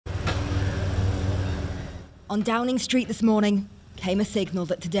On Downing Street this morning came a signal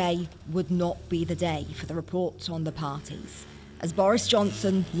that today would not be the day for the report on the parties, as Boris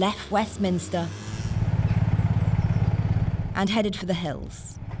Johnson left Westminster and headed for the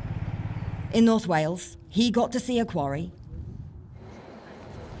hills. In North Wales, he got to see a quarry,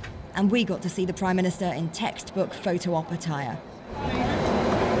 and we got to see the Prime Minister in textbook photo op attire.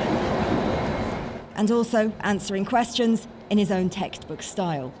 And also answering questions in his own textbook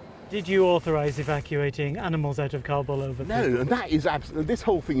style. Did you authorise evacuating animals out of Kabul over? No, and that is absolutely. This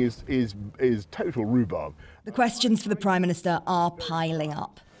whole thing is total rhubarb. The questions for the Prime Minister are piling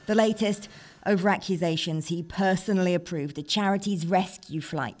up. The latest over accusations he personally approved a charity's rescue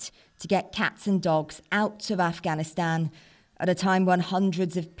flight to get cats and dogs out of Afghanistan at a time when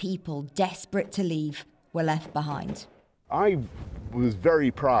hundreds of people desperate to leave were left behind. I was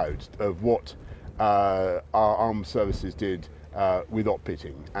very proud of what our armed services did with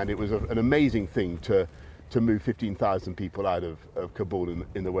op-pitting, and it was an amazing thing to move 15,000 people out of Kabul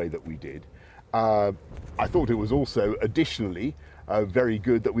in the way that we did. I thought it was also additionally very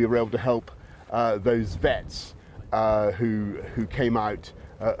good that we were able to help those vets who came out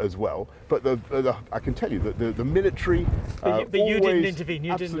as well. But I can tell you that the military but you didn't intervene.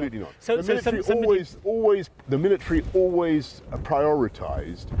 You absolutely didn't. not. So the military always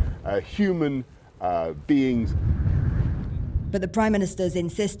prioritised human beings. But the Prime Minister's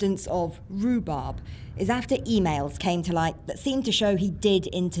insistence of rhubarb is after emails came to light that seemed to show he did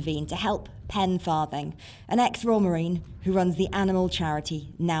intervene to help Pen Farthing, an ex-Royal Marine who runs the animal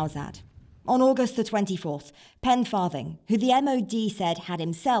charity Nowzad. On August the 24th, Pen Farthing, who the MOD said had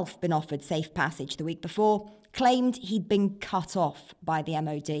himself been offered safe passage the week before, claimed he'd been cut off by the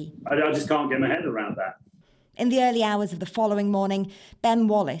MOD. I just can't get my head around that. In the early hours of the following morning, Ben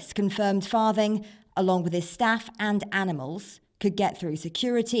Wallace confirmed Farthing, along with his staff and animals, could get through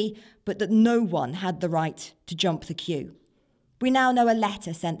security, but that no one had the right to jump the queue. We now know a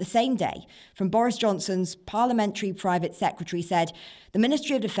letter sent the same day from Boris Johnson's parliamentary private secretary said the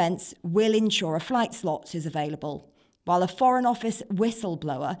Ministry of Defence will ensure a flight slot is available, while a Foreign Office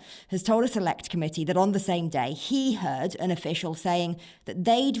whistleblower has told a select committee that on the same day he heard an official saying that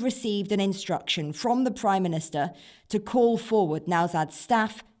they'd received an instruction from the Prime Minister to call forward Nowzad's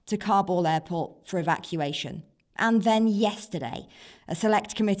staff to Kabul airport for evacuation. And then yesterday, a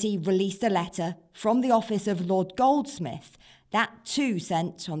select committee released a letter from the office of Lord Goldsmith, that too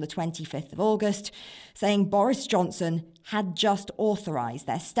sent on the 25th of August, saying Boris Johnson had just authorised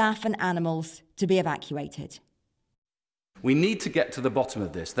their staff and animals to be evacuated. We need to get to the bottom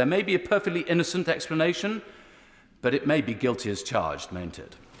of this. There may be a perfectly innocent explanation, but it may be guilty as charged, mayn't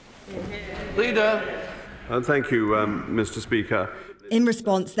it? Leader. Thank you, Mr. Speaker. In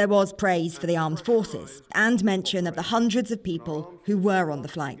response, there was praise for the armed forces and mention of the hundreds of people who were on the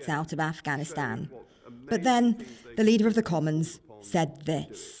flights out of Afghanistan. But then the Leader of the Commons said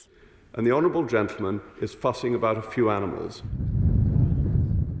this. And the Honourable Gentleman is fussing about a few animals.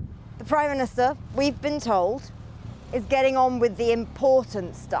 The Prime Minister, we've been told, is getting on with the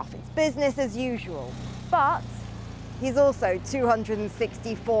important stuff. It's business as usual. But he's also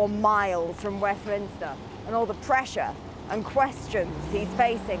 264 miles from Westminster, and all the pressure and questions he's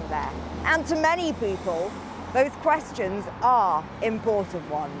facing there. And to many people, those questions are important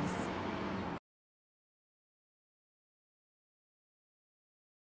ones.